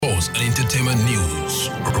and entertainment news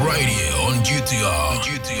right here on GTR.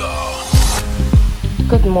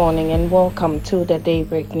 Good morning and welcome to the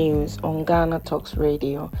Daybreak News on Ghana Talks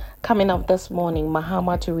Radio. Coming up this morning,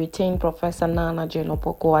 Mahama to retain Professor Nana Jane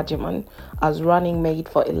Opoku-Agyeman as running mate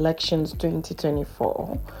for elections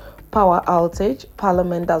 2024. Power outage,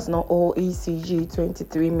 Parliament does not owe ECG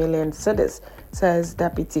 23 million cedis, says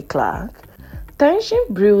Deputy Clerk. Tension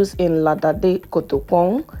brews in Ladade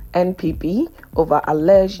Kotopong, NPP, over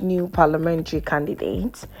alleged new parliamentary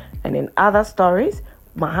candidates. And in other stories,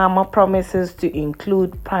 Mahama promises to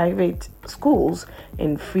include private schools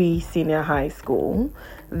in free senior high school.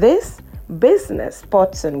 This business,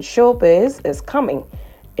 sports and showbiz is coming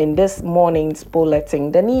in this morning's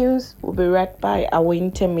bulletin. The news will be read by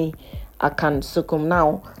Awintemi Akansukum.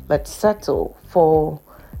 Now, let's settle for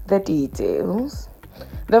the details.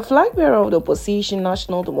 The flag bearer of the opposition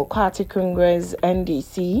National Democratic Congress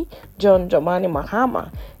 (NDC), John Dramani Mahama,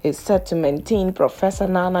 is set to maintain Professor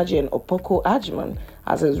Nana Jane Opoku-Agyeman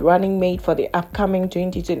as his running mate for the upcoming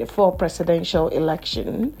 2024 presidential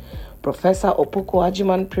election. Professor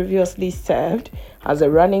Opoku-Agyeman previously served as a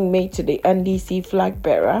running mate to the NDC flag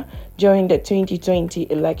bearer during the 2020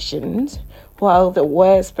 elections, while there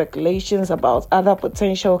were speculations about other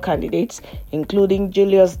potential candidates, including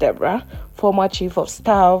Julius Deborah, former Chief of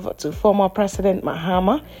Staff to former President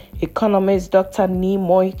Mahama, economist Dr.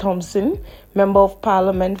 Nimoy Thompson, Member of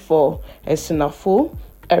Parliament for Esunafo,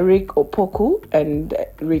 Eric Opoku, and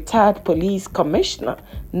retired Police Commissioner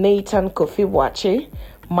Nathan Kofi-Wache.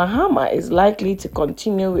 Mahama is likely to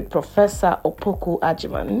continue with Professor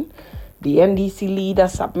Opoku-Agyeman. The NDC leader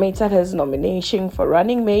submitted his nomination for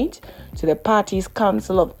running mate to the party's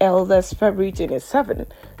Council of Elders February 27,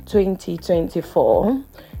 2024.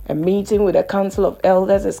 A meeting with the Council of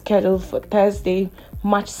Elders is scheduled for Thursday,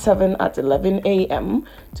 March 7 at 11 a.m.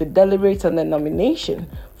 to deliberate on the nomination,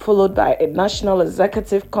 followed by a National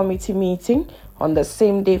Executive Committee meeting on the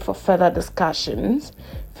same day for further discussions.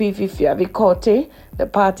 Fifi Fiavikote, the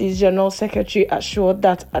party's General Secretary, assured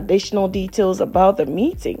that additional details about the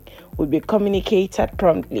meeting would be communicated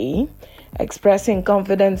promptly. Expressing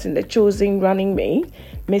confidence in the chosen running mate,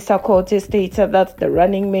 Mr. Kote stated that the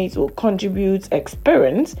running mate will contribute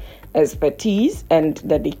experience, expertise, and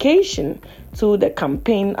dedication to the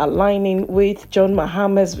campaign, aligning with John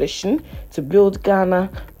Mahama's vision to build Ghana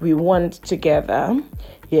we want together.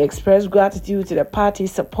 He expressed gratitude to the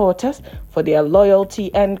party's supporters for their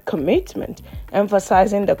loyalty and commitment,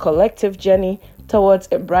 emphasizing the collective journey towards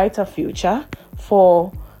a brighter future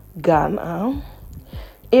for Ghana.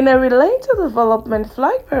 In a related development,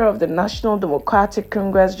 flag bearer of the National Democratic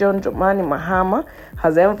Congress, John Dramani Mahama,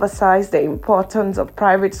 has emphasized the importance of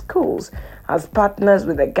private schools as partners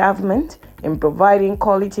with the government in providing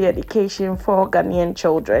quality education for Ghanaian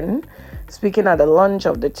children. Speaking at the launch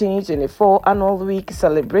of the 2024 annual week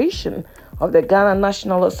celebration of the Ghana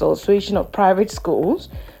National Association of Private Schools,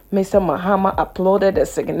 Mr. Mahama applauded the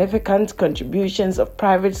significant contributions of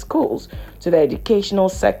private schools to the educational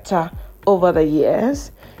sector over the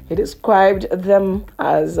years. He described them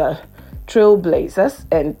as trailblazers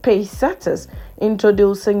and pace setters,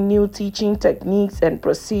 introducing new teaching techniques and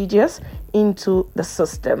procedures into the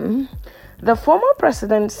system. The former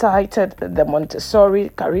president cited the Montessori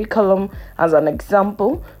curriculum as an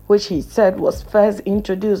example, which he said was first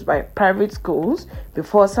introduced by private schools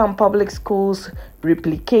before some public schools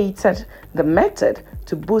replicated the method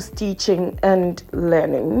to boost teaching and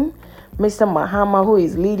learning. Mr. Mahama, who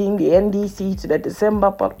is leading the NDC to the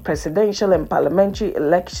December presidential and parliamentary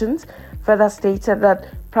elections, further stated that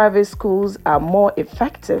private schools are more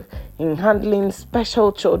effective in handling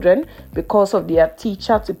special children because of their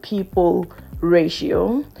teacher-to-pupil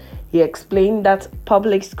ratio. He explained that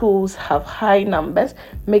public schools have high numbers,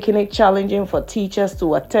 making it challenging for teachers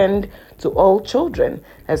to attend to all children,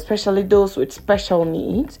 especially those with special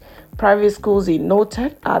needs. Private schools, he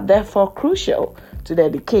noted, are therefore crucial to the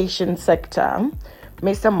education sector.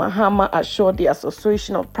 Mr. Mahama assured the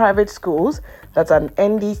Association of Private Schools that an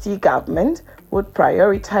NDC government would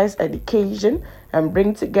prioritize education and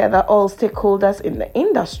bring together all stakeholders in the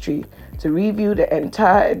industry to review the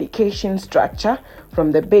entire education structure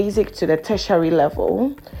from the basic to the tertiary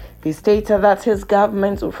level. He stated that his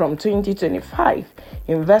government will from 2025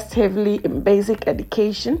 invest heavily in basic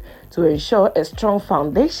education to ensure a strong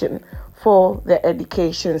foundation for the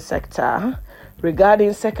education sector.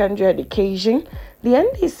 Regarding secondary education, the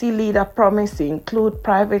NDC leader promised to include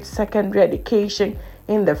private secondary education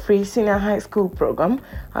in the free senior high school program,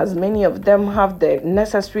 as many of them have the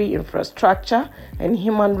necessary infrastructure and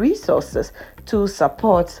human resources to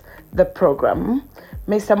support the program.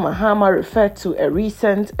 Mr. Mahama referred to a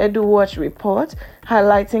recent EduWatch report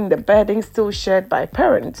highlighting the burden still shared by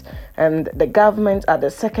parents and the government at the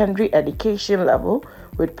secondary education level,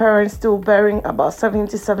 with parents still bearing about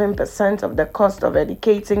 77% of the cost of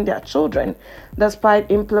educating their children, despite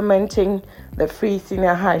implementing the free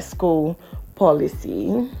senior high school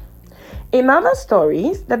policy. In other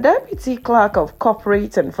stories, the Deputy Clerk of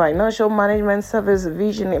Corporate and Financial Management Service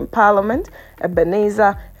Division in Parliament,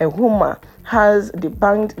 Ebenezer Ehuma, has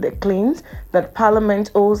debunked the claims that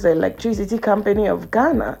Parliament owes the Electricity Company of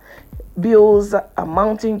Ghana bills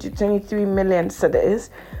amounting to 23 million cedis.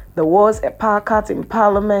 There was a power cut in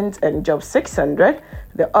Parliament and Job 600,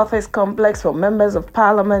 the office complex for members of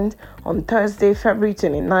Parliament, on Thursday, February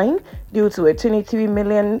 29, due to a 23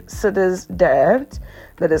 million cedis debt.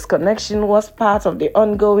 The disconnection was part of the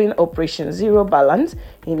ongoing Operation Zero Balance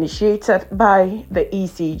initiated by the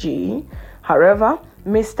ECG. However,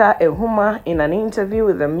 Mr. Ehuma, in an interview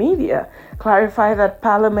with the media, clarified that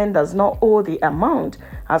Parliament does not owe the amount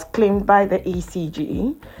as claimed by the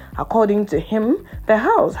ECG. According to him, the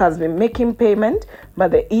House has been making payment,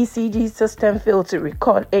 but the ECG system failed to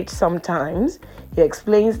record it sometimes. He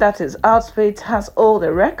explains that his outfit has all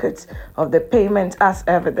the records of the payment as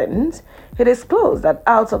evidence. He disclosed that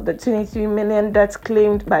out of the 23 million debts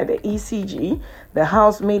claimed by the ECG, the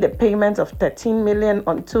House made a payment of 13 million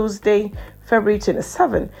on Tuesday, February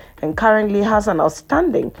 27, and currently has an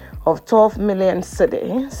outstanding of 12 million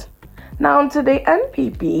cedis. Now to the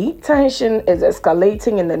NPP, tension is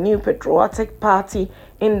escalating in the New Patriotic Party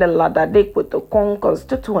in the Ladade-Kotokong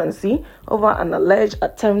constituency over an alleged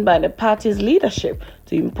attempt by the party's leadership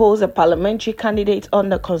to impose a parliamentary candidate on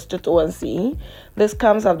the constituency. This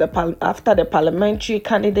comes after the parliamentary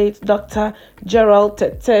candidate Dr. Gerald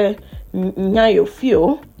Tete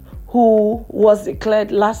Nyayofio, who was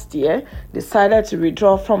declared last year, decided to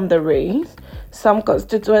withdraw from the race. Some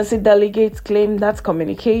constituency delegates claim that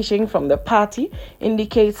communication from the party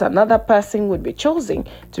indicates another person would be chosen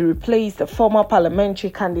to replace the former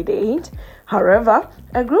parliamentary candidate. However,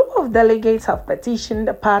 a group of delegates have petitioned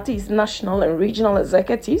the party's national and regional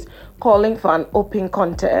executives calling for an open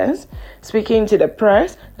contest. Speaking to the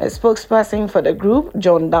press, a spokesperson for the group,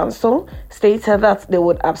 John Danso, stated that they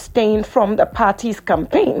would abstain from the party's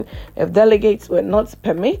campaign if delegates were not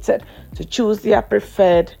permitted to choose their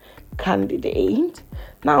preferred candidate.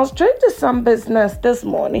 Now, straight to some business this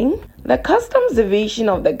morning. The Customs Division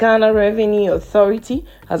of the Ghana Revenue Authority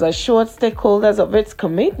has assured stakeholders of its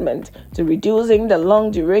commitment to reducing the long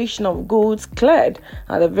duration of goods cleared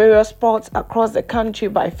at the various ports across the country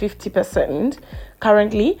by 50%.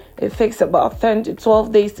 Currently, it takes about 10 to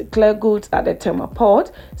 12 days to clear goods at the Tema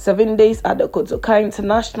Port, 7 days at the Kotoka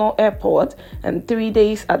International Airport, and 3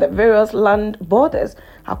 days at the various land borders,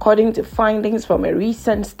 according to findings from a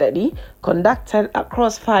recent study conducted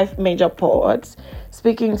across 5 major ports.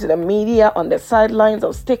 Speaking to the media on the sidelines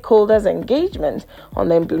of stakeholders' engagement on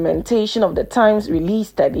the implementation of the Times release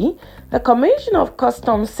study, the Commissioner of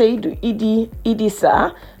Customs, Seydou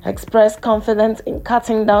Idissa, expressed confidence in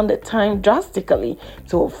cutting down the time drastically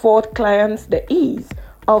to afford clients the ease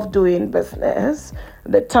of doing business.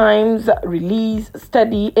 The Times release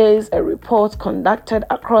study is a report conducted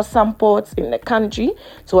across some ports in the country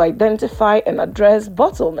to identify and address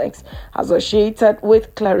bottlenecks associated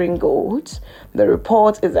with clearing goods. The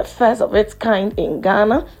report is the first of its kind in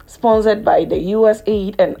Ghana, sponsored by the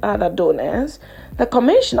USAID and other donors. The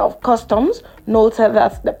Commissioner of Customs noted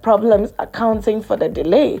that the problems accounting for the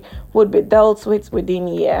delay would be dealt with within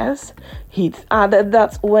years. He added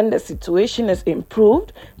that when the situation is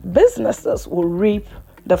improved, businesses will reap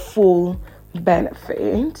the full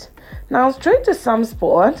benefit. Now, straight to some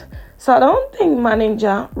sport. So I don't think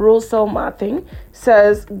manager Russell Martin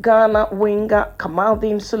says Ghana winger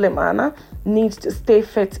Kamaldeen Sulemana needs to stay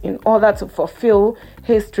fit in order to fulfill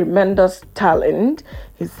his tremendous talent.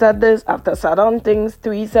 He said this after Southampton's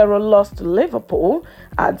 3-0 loss to Liverpool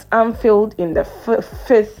at Anfield in the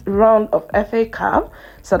fifth round of FA Cup.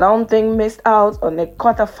 Southampton missed out on a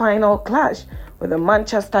quarter-final clash with the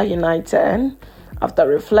Manchester United. After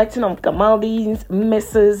reflecting on Kamaldeen's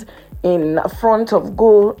misses in front of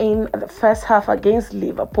goal in the first half against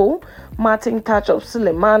Liverpool, Martin touched on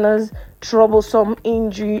Sulemana's troublesome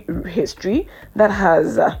injury history that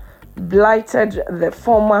has blighted the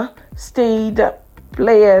former stayed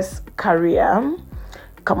player's career.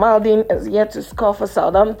 Kamaldeen is yet to score for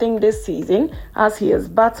Southampton this season as he has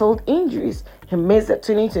battled injuries. He missed the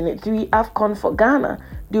 2023 AFCON for Ghana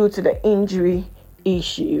due to the injury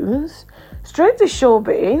issues. Straight to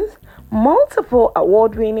showbiz. Multiple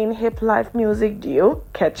award-winning hip-life music duo,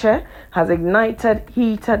 Keche, has ignited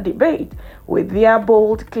heated debate with their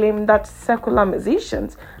bold claim that secular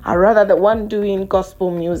musicians are rather the one doing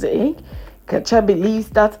gospel music. Keche believes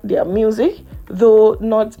that their music, though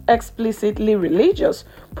not explicitly religious,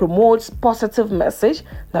 promotes positive message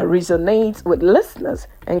that resonates with listeners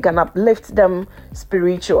and can uplift them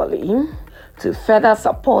spiritually. To further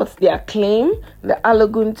support their claim, the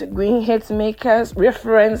Alagoon to Green Hitmakers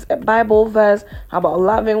reference a Bible verse about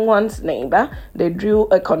loving one's neighbor. They drew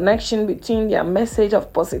a connection between their message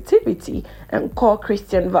of positivity and core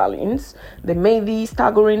Christian values. They made these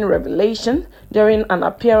staggering revelations during an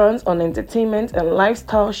appearance on Entertainment and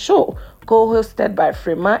Lifestyle Show, co-hosted by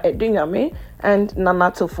Frema Edunyame and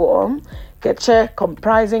Nana Tofo. Keche,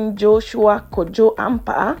 comprising Joshua Kojo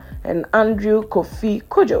Ampa and Andrew Kofi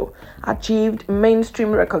Kojo, achieved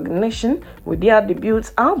mainstream recognition with their debut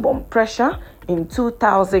album Pressure in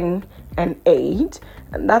 2008.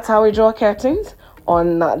 And that's how we draw curtains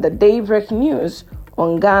on the Daybreak News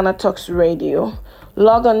on Ghana Talks Radio.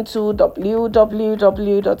 Log on to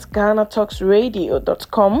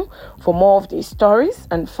www.ghanatalksradio.com for more of these stories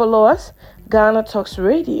and follow us, Ghana Talks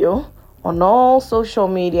Radio, on all social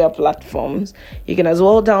media platforms. You can as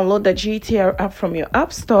well download the GTR app from your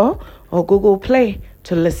App Store or Google Play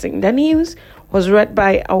to listen. The news was read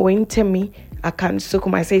by Awentemi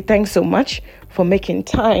Akansukum. I say thanks so much for making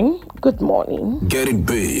time. Good morning. Get it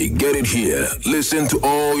big, get it here. Listen to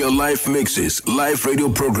all your live mixes, live radio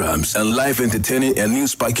programs, and live entertaining and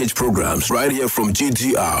news package programs right here from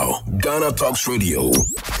GTR, Ghana Talks Radio.